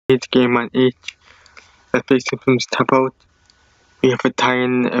Each game on each. Let's play Simpsons Tap Out. We have a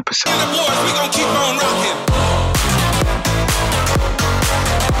tie-in episode.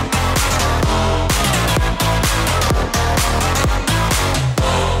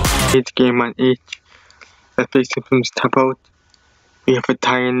 Each game on each. Let's play Simpsons Tap Out. We have a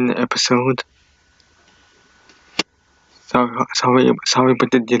tie-in episode. Sorry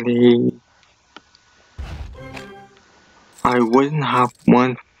about the delay. I wouldn't have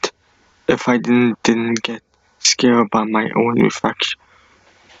won if I didn't get scared by my own reflection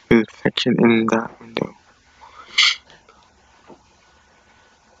in that window.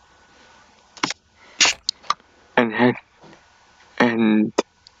 And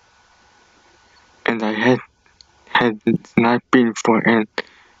I had not been for an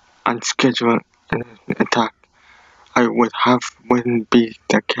unscheduled attack, I wouldn't be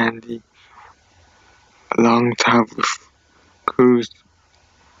the candy long to have cruised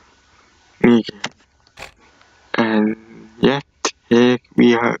me. And yet here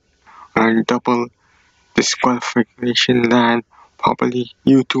we are on double disqualification land. Probably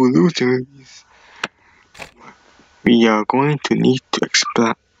you two losers. We are going to need to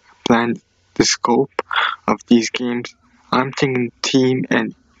explain the scope of these games. I'm thinking team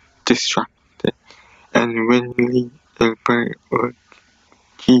and distracted and Winley or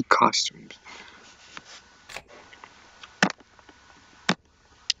key costumes.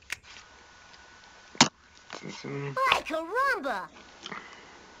 Ay, caramba!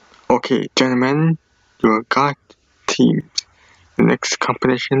 Okay, gentlemen, you got teams. The next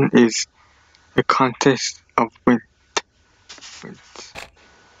competition is a contest of wins.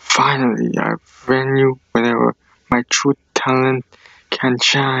 Finally, a venue where my true talent can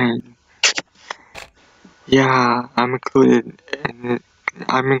shine. Yeah, I'm included.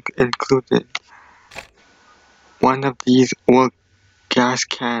 One of these old gas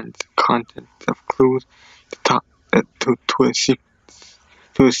cans contents of clues to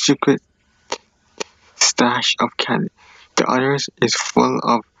a secret stash of candy. The others is full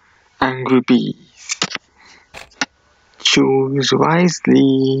of angry bees. Choose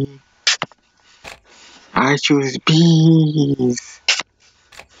wisely. I choose bees.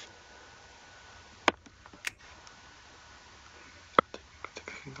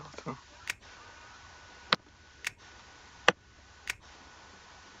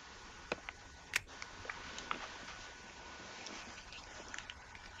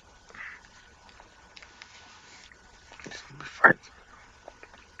 Right.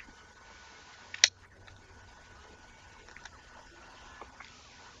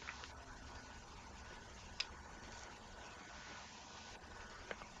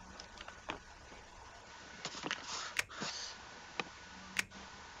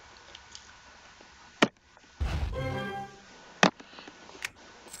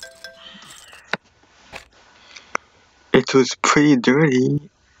 It was pretty dirty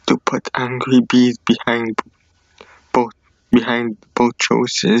to put angry bees behind both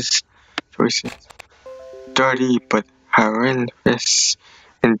choices. Dirty but horrendous,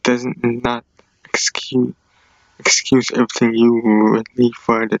 and doesn't not excuse everything you really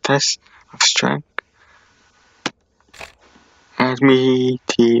for the test of strength. Add me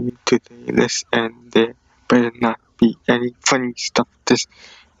team to the list, and there better not be any funny stuff this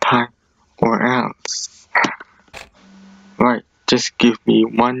time or else. Right, just give me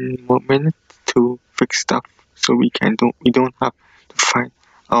 1 more minute to fix stuff so we don't have to fight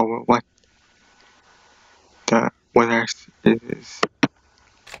over what else is.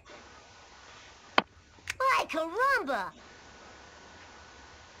 Ay, caramba!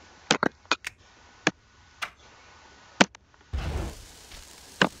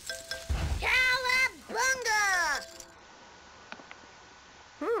 Cowabunga!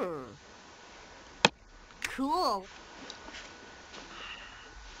 Cool.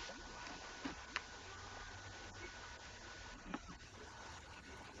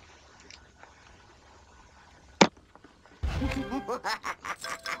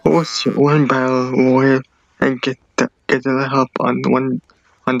 Host your own battle royal and get a little help on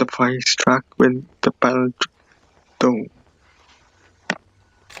the prize track when the battle though.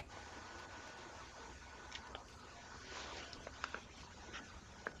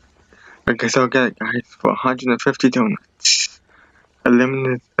 I guess I'll get it, guys, for 150 donuts. A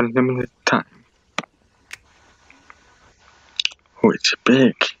limited time. Oh, it's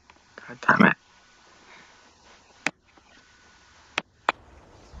big. God damn it.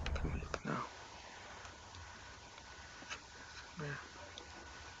 No.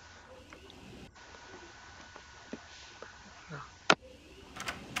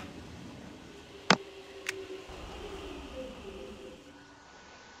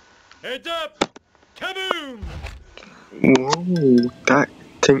 Heads up! Kaboom! Whoa, that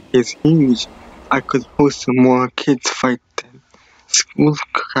thing is huge. I could host more kids fight than school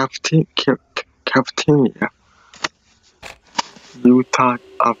cafeteria. You thought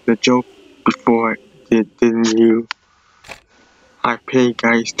of the joke before, didn't you? I pay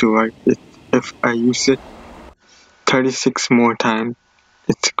guys to write it. If I use it 36 more times,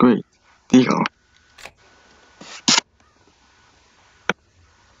 it's a great deal.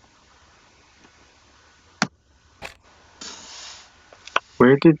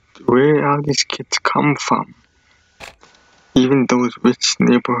 Where all these kids come from? Even those rich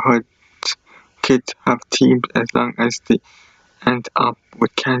neighborhood kids have teams as long as they end up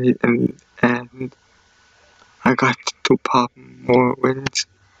with candy and I got to pop more wins.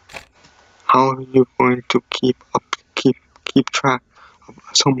 How are you going to keep track of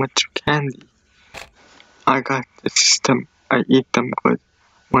so much candy? I got the system. I eat them good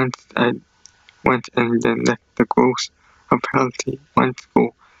once and then let the gross unhealthy ones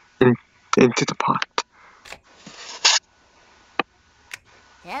go into the pot.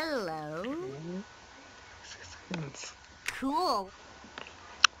 Hello. Cool.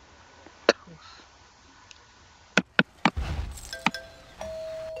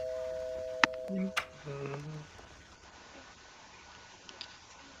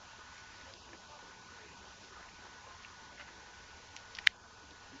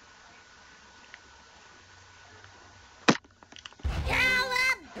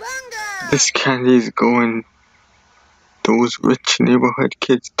 Cowabunga! This candy is going. Those rich neighborhood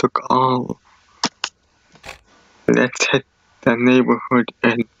kids took all. Let's hit the neighborhood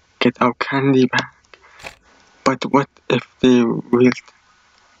and get our candy back. But what if they will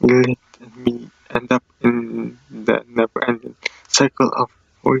let me end up in the never-ending cycle of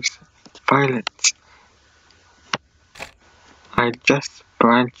violence? I just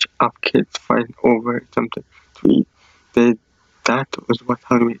branch of kids fighting over something to eat. That was what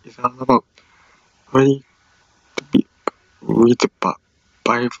Halloween is all about. Ready to read the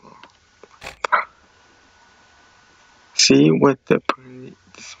Bible. See what the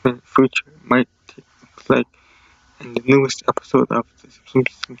future might look like in the newest episode of The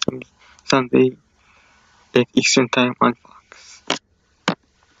Simpsons Sunday 8 Eastern Time on Fox.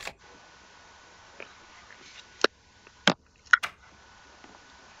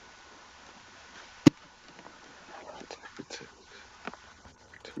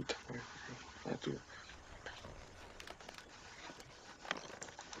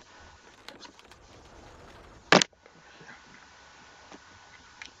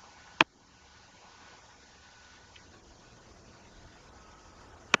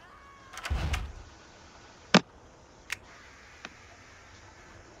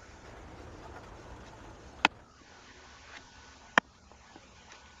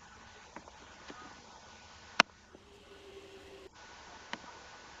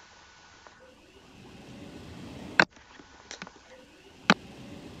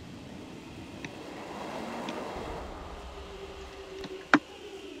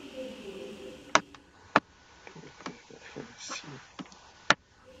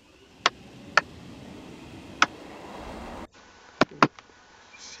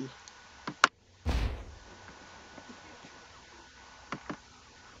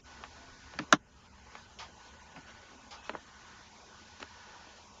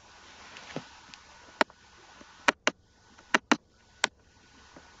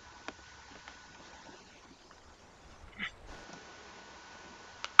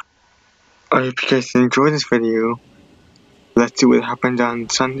 I hope you guys enjoyed this video. Let's see what happens on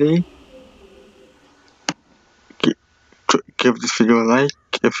Sunday. Give this video a like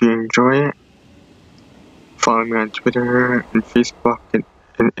if you enjoy it. Follow me on Twitter and Facebook and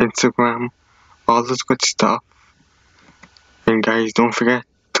Instagram. All this good stuff. And guys, don't forget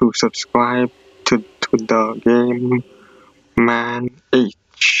to subscribe to the Game Man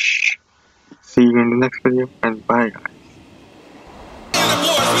H. See you in the next video and bye guys.